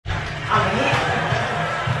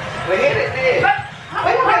We hit it then.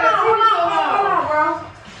 Hold on, bro.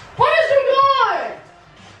 What is you doing?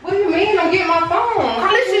 What do you mean? I'm getting my phone.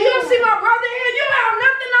 Listen, you don't see my brother here. You have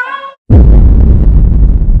nothing on.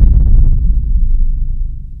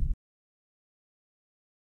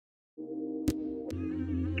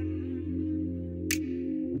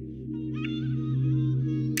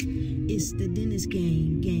 It's the Dennis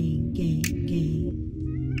gang. Yeah,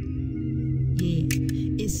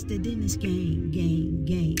 it's the Dennis gang.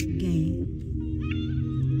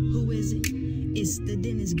 Who is it? It's the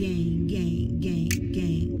Dennis gang.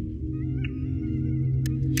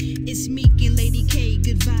 It's Meek and Lady K,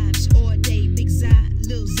 good vibes all day, big Zai,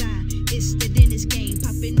 Lil Zai. It's the Dennis gang,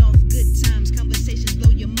 popping off good times, conversations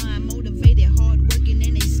blow your mind, motivated, hard working,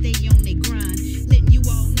 and they stay on their grind. Letting you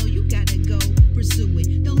all know you gotta go pursue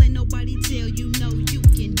it. Don't let nobody tell you no, you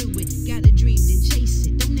can do it. Got a dream, then chase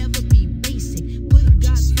it. Don't ever be basic. Put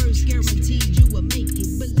God first, guaranteed you will make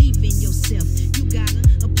it. Believe in yourself. You gotta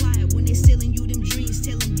apply it when they selling you them dreams,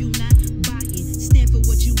 telling you not buy it. Stand for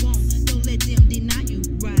what you want. Don't let them deny you.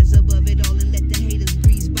 Rise above it all and let the haters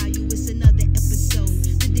breeze by you. It's another episode.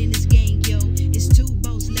 The Dennis gang, yo. It's two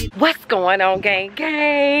boss ladies. What's going on, gang?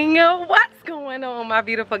 What's going on, my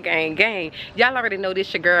beautiful gang? Y'all already know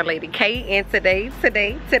this your girl, Lady K, and today,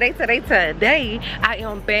 I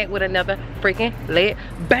am back with another freaking lit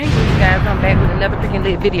banger, you guys. I'm back with another freaking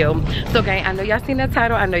lit video. So, gang, I know y'all seen that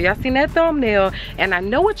title, I know y'all seen that thumbnail, and I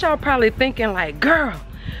know what y'all probably thinking, like, girl,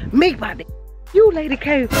 me about to you Lady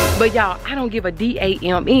K, but y'all, I don't give a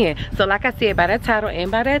DAMN. So like I said, by that title and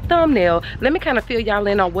by that thumbnail, let me kind of fill y'all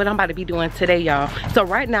in on what I'm about to be doing today, y'all. So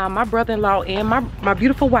right now, my brother-in-law and my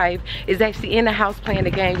beautiful wife is actually in the house playing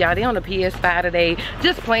the game, y'all. They on the PS5 today,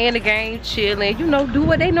 just playing the game, chilling, you know, do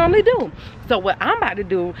what they normally do. So what I'm about to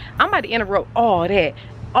do, I'm about to interrupt all of that.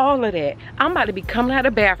 I'm about to be coming out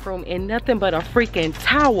of the bathroom in nothing but a freaking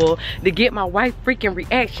towel to get my wife freaking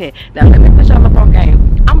reaction. Now let me put y'all up on game.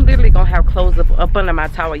 I'm literally gonna have clothes up under my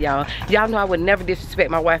towel, y'all. Y'all know I would never disrespect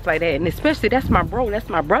my wife like that, and especially that's my bro, that's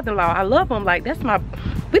my brother-in-law. I love him, like that's my,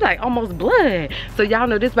 we like almost blood. So y'all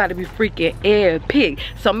know this about to be freaking epic.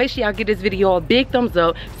 So make sure y'all give this video a big thumbs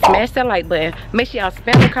up, smash that like button, make sure y'all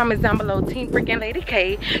spam the comments down below, Team freaking Lady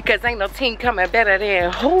K, cause ain't no team coming better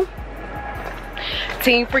than who?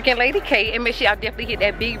 Team freaking Lady K. And make sure y'all definitely hit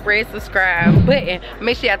that big red subscribe button.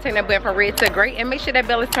 Make sure y'all turn that button from red to gray, and make sure that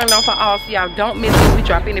bell is turned on for all so y'all don't miss when we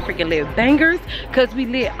drop any freaking lit bangers, cause we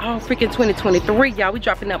lit all freaking 2023, y'all. We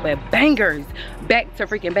dropping up with bangers back to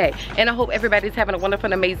freaking back. And I hope everybody's having a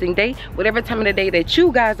wonderful, amazing day, whatever time of the day that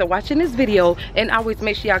you guys are watching this video. And always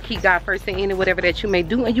make sure y'all keep God first in any whatever that you may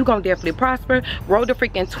do, and you gonna definitely prosper. Roll to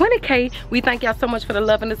freaking 20K. We thank y'all so much for the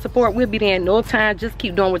love and the support. We'll be there in no time. Just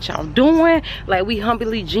keep doing what y'all doing. Like, we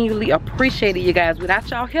humbly, genuinely appreciate it, you guys. Without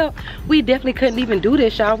y'all help, we definitely couldn't even do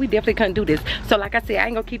this, y'all. We definitely couldn't do this. So like I said, I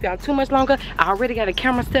ain't gonna keep y'all too much longer. I already got a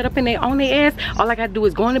camera set up in there on their ass. All I gotta do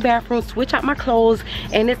is go in the bathroom, switch out my clothes,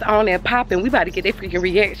 and it's on and popping. We about to get their freaking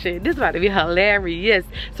reaction. This about to be hilarious.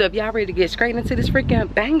 So if y'all ready to get straight into this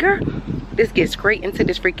freaking banger, let's get straight into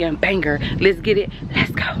this freaking banger. Let's get it.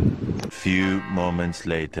 Let's go. A few moments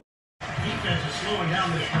later. Defense is slowing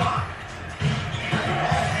down this clock.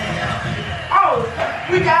 Oh,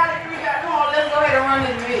 we got it. Come on, let's go ahead and run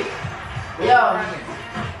this bit. Yo.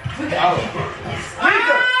 We got it.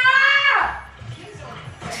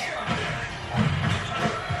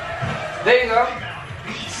 There you go.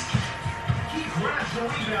 He grabs the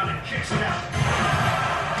rebound and kicks it out.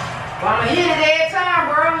 Well, I'm gonna hit it every time,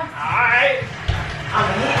 bro. Alright. I'm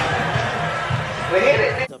gonna hit it. We hit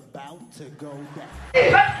it. It's about to go down.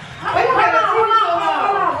 Hold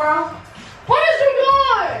on, bro. What is you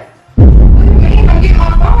doing? What do you mean? I'm getting my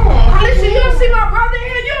phone. Listen, you don't see my brother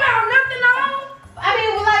here. You have nothing on. I mean,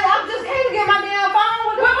 well, like, I just came to get my damn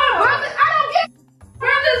phone. Where my brother? I don't get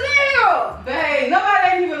brothers in here. Babe, nobody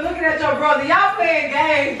ain't even looking at your brother. Y'all playing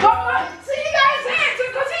games. See, you guys had to,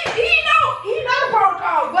 cause he know the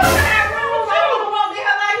protocol. But I have rules. I don't walk the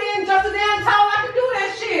hell out here and just a damn towel. I can do that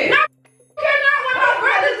shit. No, cannot when my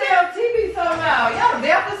brother's there. TV so loud. Y'all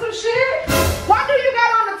definitely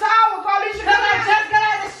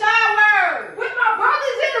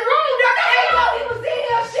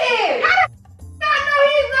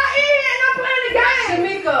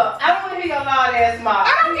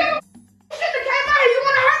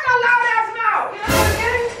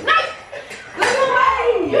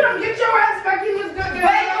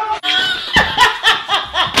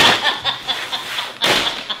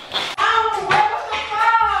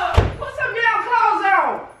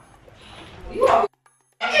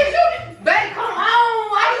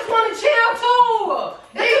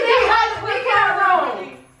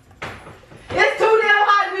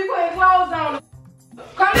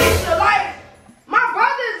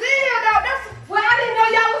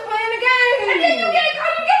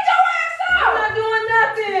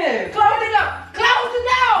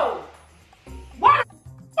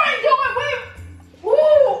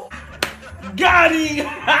body.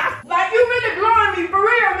 Like, you really blowing me, for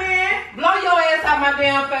real, man. Blow your ass out my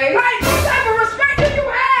damn face. Like, what type of respect do you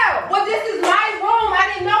have? Well, this is my room. I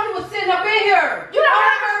didn't know he was sitting up in here. You don't All I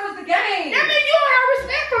have- heard was the game. That means you don't have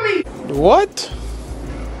respect for me. What?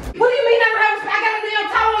 What do you mean I don't have respect? I got a damn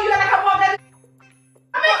towel on you. I gotta help off that.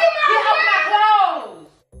 I mean, you know Get off my clothes.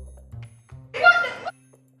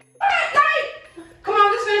 like, Come on,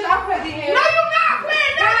 let's finish. I'll play the hand. no, you're not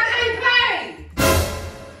playing I nothing. can't play.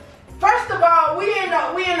 First of all, we in the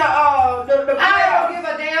I playoffs. don't give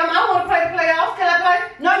a damn. I want to play the playoffs. Can I play?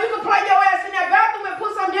 No, you can play your ass in that bathroom and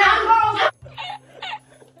put some damn clothes on.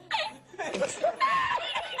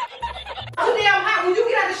 Too damn hot. When you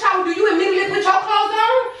get out the shower, do you immediately put your clothes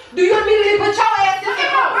on? Do you immediately put your ass in If the my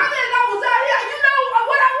clothes? brother-in-law was out here, you know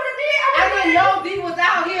what I would have did? I didn't know D was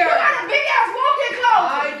out here. You got a big ass walk-in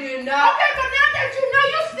closet. I did not. Okay, but now that you know,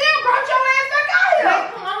 you still brought your ass back out here. Like,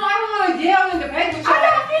 come on, I don't want to yell in the paper. I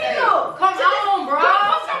don't need to. Come on, bro.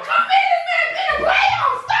 Come in this man in the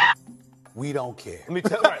playoffs. Stop. We don't care. Let me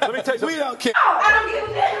tell you. We don't care. I don't give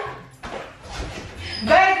a damn.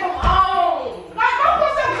 Babe, come on. Like, go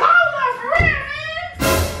put some clothes on for real, man.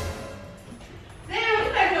 Damn,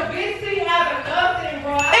 you making a big city out of nothing,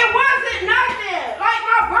 bro. It wasn't nothing. Like,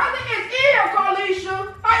 my brother is ill, Carlisha.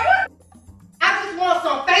 Like, what? I just want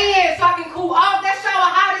some fans so I can cool off. That shower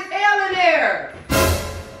hot as hell in there.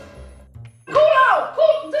 Cool off.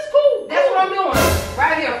 Cool. Just cool. That's what I'm doing.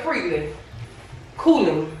 Right here, freely.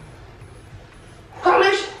 Cooling.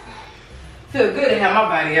 Carlisha. Feel good to have my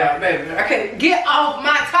body out, baby. I can't get off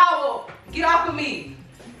my towel. Get off of me.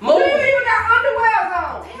 Move. You even got underwear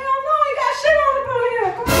on. Hell no, you got shit on up on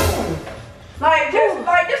here. Come on. Like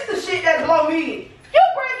this the shit that blow me. You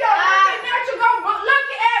bring your natural go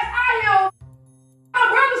lucky ass out here. My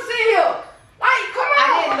brother sit here. Like, come on. I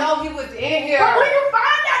didn't know he was in here. But when you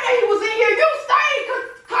find out that he was in here, you stayed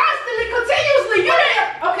constantly, continuously. You didn't.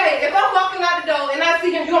 Okay, if I'm walking out the door and I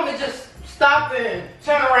see him, you want me to just stop and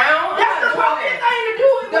turn around? That's the perfect thing to do.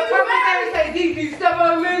 The perfect thing to say, D, can you step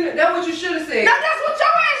on a minute? That's what you should have said. Now that's what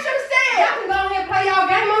your ass should have said. Y'all can go ahead and play y'all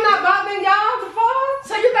game. I'm not bothering y'all. The fuck?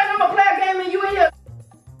 So you think I'm gonna play a game and you in here?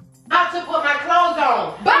 I to put my clothes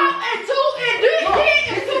on. Ball and two and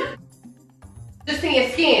two. Just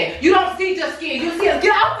seeing skin. You don't see just skin. You see us.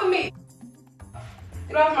 Get off of me.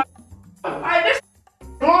 Get off my. Like, this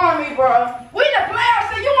blowing me, bro. We in the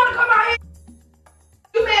playoffs and you wanna come out here?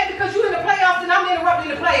 You mad because you in the playoffs and I'm interrupting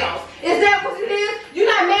the playoffs. Is that what it is? You're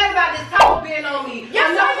not mad about this towel being on me. Yes,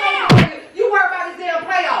 I'm not I am. mad. You worry about this damn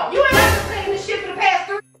playoff. You ain't I've been playing this shit for the past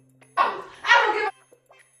 3 hours. I don't give a.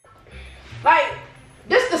 Like,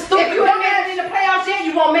 this the stupid. If you ain't made it in the playoffs yet,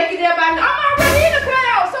 you won't make it there by now. I'm already in the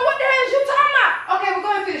playoffs, so what the hell is you talking about? Okay, we're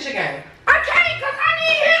going to finish your game. I can't because I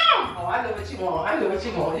need him. Oh, I know what you want. I know what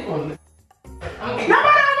you want. You want to. I'm gonna No,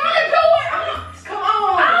 I don't want to do it. Come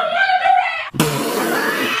on. I don't want to do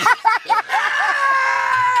that.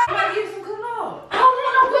 I'm gonna give you some good love. I don't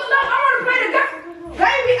want no good luck. I want to play the game.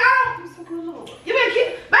 Baby, I don't. Give you some good love. You been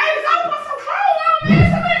kidding. Baby, go put some clothes on, man.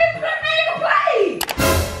 Somebody can play.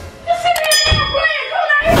 You sit there and play and come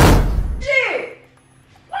out here. Shit.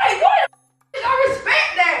 Like, what? I respect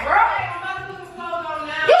that, bro. Hey, I'm about to put some clothes on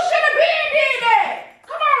now. You should have been did that.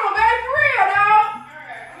 Come on, baby, for real, dog.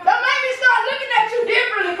 Don't make me start looking at you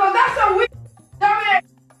differently, cause that's so weird. Dumbass.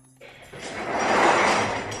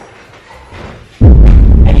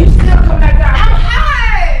 And you still come back down. I'm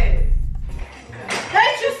hot.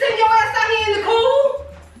 Can't you send your ass out here in the cool?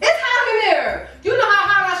 It's hot in there. You know how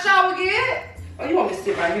hot I shower get. Oh, you want me to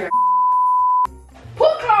sit right here?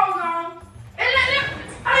 Put clothes on. And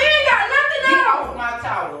oh, you ain't got nothing Get on. off my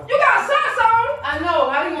towel. You got socks on. I know.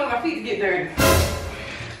 I didn't want my feet to get dirty.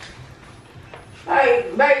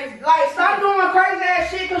 Like, baby, like, stop doing crazy ass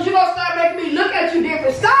shit, cause you gonna start making me look at you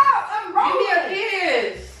different. Stop. I'm wrong. Give me a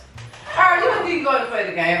kiss. Alright, you and D go and play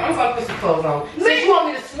the game. I'm gonna put some clothes on. Since you want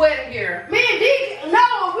me to sweat in here. Me and D, no,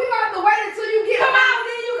 we gonna have to wait until you get Come on,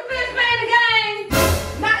 then you can finish playing the game.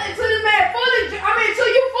 Not until this man until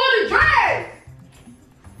you fully dressed.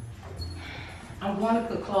 I'm going to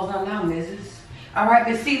put clothes on now, Mrs. Alright,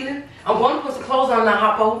 Miss Sealand. I'm going to put some clothes on now,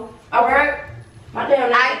 Hoppo. Alright? My damn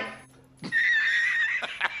name.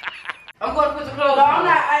 I'm going to put some clothes No, on. I'm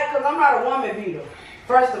not, cause I'm not a woman beater.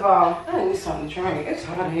 First of all. I need something to drink. It's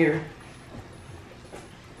hot in here.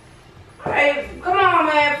 Hey, come on,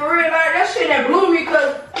 man, for real, like, that shit that blew me,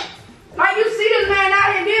 cause, like, you see this man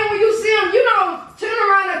out here, then when you see him, you don't turn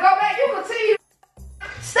around and go back, you continue.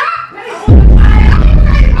 Stop, man. I want to play. I don't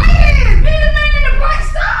even know play this. Me and this man in the play,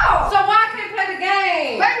 stop. So why I can't play the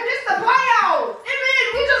game? Baby, this the playoffs. It means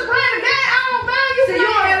we just playing the game. I don't value you. See, you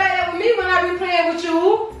don't act like that with me when I be playing with you.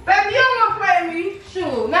 Baby, you don't want to play me.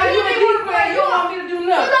 Shoot, now You you ain't ain't wanna play. You want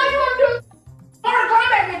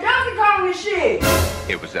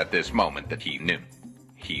at this moment that he knew.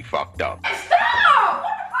 He fucked up. Stop!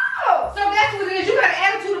 What the fuck? So that's what it is. You got an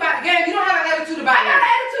attitude about the game. You don't have an attitude about I it. got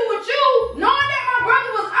an attitude with you, knowing that my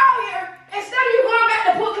brother was out here. Instead of you going back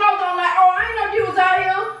to put clothes on, like, oh, I ain't know you was out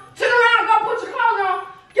here. Turn around and go put your clothes on.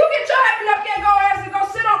 You get your happy up there, go ass and go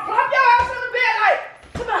sit on, plop your ass on the bed, like,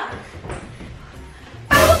 come on.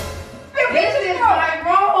 This is like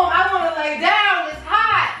wrong. I want to lay down. It's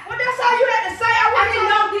hot. Well, that's all you had to say. I didn't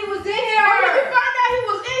know he was in here. When you found out he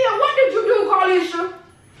was in here, what did you do, Carlisha?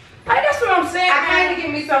 Like, that's what I'm saying. I came to get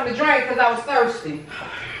me something to drink because I was thirsty.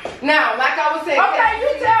 Now, like I was saying. Okay, you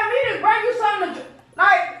tell me to bring you something to drink.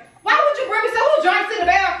 Like, why would you bring me some? Who drinks in the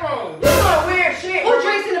bathroom? you doing weird shit. Who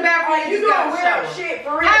drinks in the bathroom? You doing weird shit,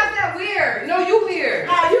 for real. How's that weird? No, you weird.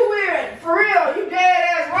 Nah, you weird. For real, you dead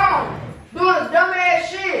ass wrong. Doing dumb ass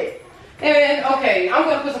shit. And okay, I'm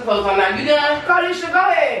gonna put some clothes on now. You done? Carlisha, go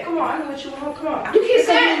ahead. Come on, I know what you want. Come on. You keep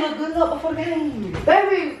saying, You look good up before the game.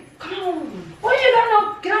 baby, Come on. What you got?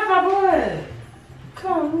 No, get off my blood.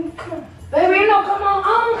 Come on, come on. baby, no, come on,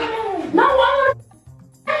 come on. No, I want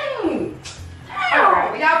to. All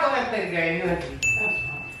right, well, y'all go ahead and play the game. That's fine.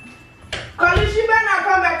 Carlisha, you better not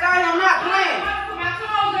come back out here. I'm not playing. I put my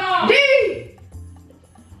clothes on. D.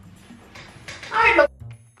 I ain't no.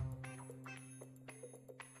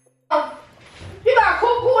 You got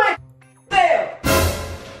cuckoo and sale.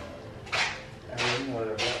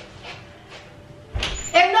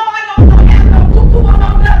 And no, I don't have no cuckoo or no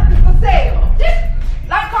nothing for sale.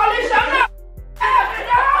 Like Carlisha, I'm not.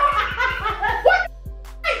 What?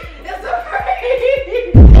 It's a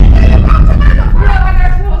free. I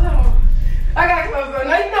got clothes on. I got clothes on.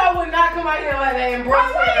 Now you know I would not come out here like that and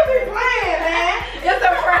Why you be playing, man? It's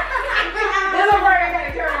a free. It's a free. I got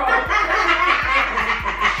a camera on.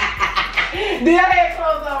 Dude, I had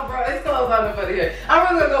clothes on, bro. It's clothes on up for here.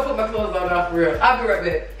 I'm really gonna go put my clothes on now for real. I'll be right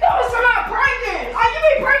back. Yo, somebody breaking. Oh, you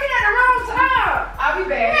be breaking at the wrong time. I'll be You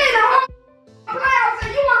back. in the whole playoffs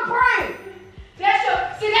and you want to pray. That's your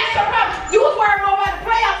problem. You was worried more about the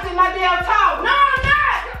playoffs than my damn talk. No, I'm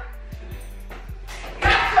not.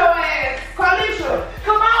 Got your ass. Carlisha,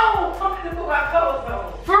 come on. I'm gonna put my clothes on.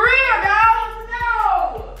 For real, dog.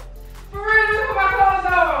 No. For real, let me put my clothes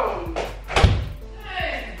on.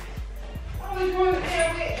 Dang. I was doing the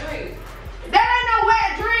damn wet drink. That ain't no wet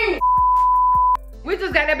dream. We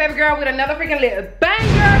just got that baby girl with another freaking little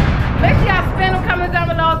banger. Make sure y'all spend them comments down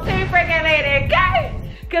below. Team freaking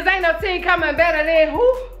LadyK. Cause ain't no team coming better than who?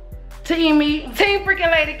 Team me. Team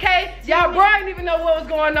freaking LadyK. Y'all bro didn't even know what was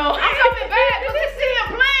going on. I'm coming back. Cause this see him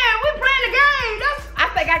playing. We playing the game. That's. I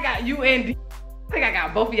think I got you and D. I think I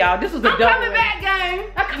got both of y'all. This was a I'm double. coming back, gang.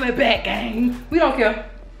 I'm coming back, gang. We don't care.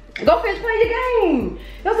 Go finish playing your game.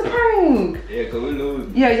 It was a prank. Yeah, cause we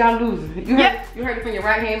losing. Yeah, y'all losing. You heard, Yep. you heard it from your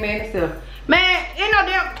right hand man itself. Man, ain't no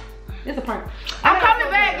damn. It's a prank. I'm coming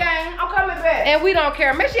back, gang. I'm coming back. And we don't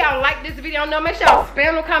care. Make sure y'all like this video. No, make sure y'all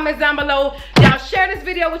spam the comments down below. Y'all share this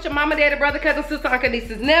video with your mama, daddy, brother, cousin, sister, uncle,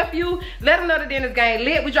 nieces, nephew. Let them know that then this game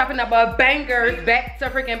lit. We dropping up bangers back to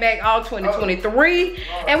freaking back all 2023.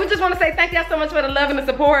 And we just want to say thank y'all so much for the love and the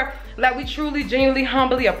support. Like, we truly, genuinely,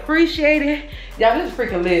 humbly appreciate it. Y'all, this is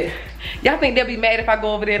freaking lit. Y'all think they'll be mad if I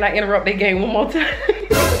go over there and like interrupt their game one more time?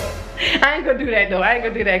 I ain't gonna do that though. I ain't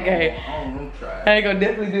gonna do that game. I ain't gonna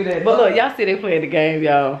definitely do that. But look, y'all see they playing the game,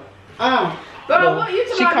 y'all. Girl, what you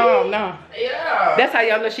She calm now. Yeah. That's how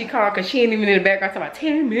y'all know she calm, cause she ain't even in the background talking about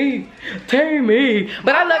tell me.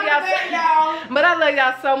 But I love y'all. But I love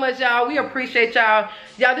y'all so much, y'all. We appreciate y'all.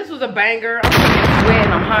 Y'all, this was a banger. I'm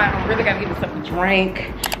sweating, I'm hot. I'm really gotta get me something to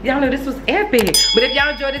drink. Y'all know this was epic. But if y'all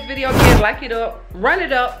enjoyed this video, again, like it up, run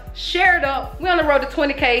it up, share it up. We on the road to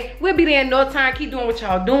 20K. We'll be there in no time. Keep doing what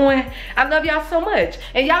y'all doing. I love y'all so much.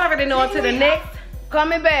 And y'all already know until the next.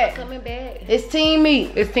 Coming back. It's Team Me.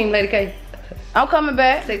 It's Team LadyK. I'm coming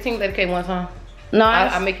back. Say Team LadyK one time. No,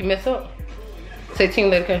 I make you mess up. Say Team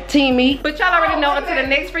LadyK. Team Me. But y'all already know until the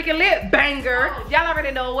next freaking lit banger. Y'all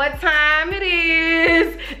already know what time it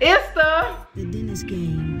is. It's the Dennis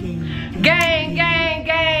gang. gang.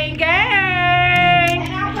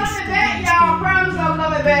 And I'm coming back, y'all. I promise I'm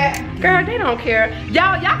coming back. Girl, they don't care.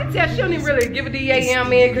 Y'all can tell she don't even really give a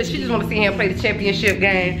DAM in because she just want to see him play the championship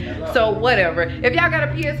game. So whatever. If y'all got a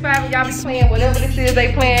PS5 and y'all be playing whatever this is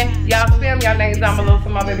they playing, y'all spam y'all names down below so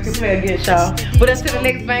my baby can play against y'all. But until the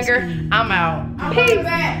next banger, I'm out. I'm Peace. coming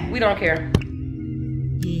back. We don't care.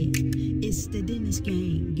 Yeah, it's the Dennis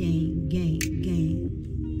gang.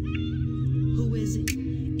 Who is it?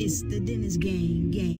 It's the Dennis gang.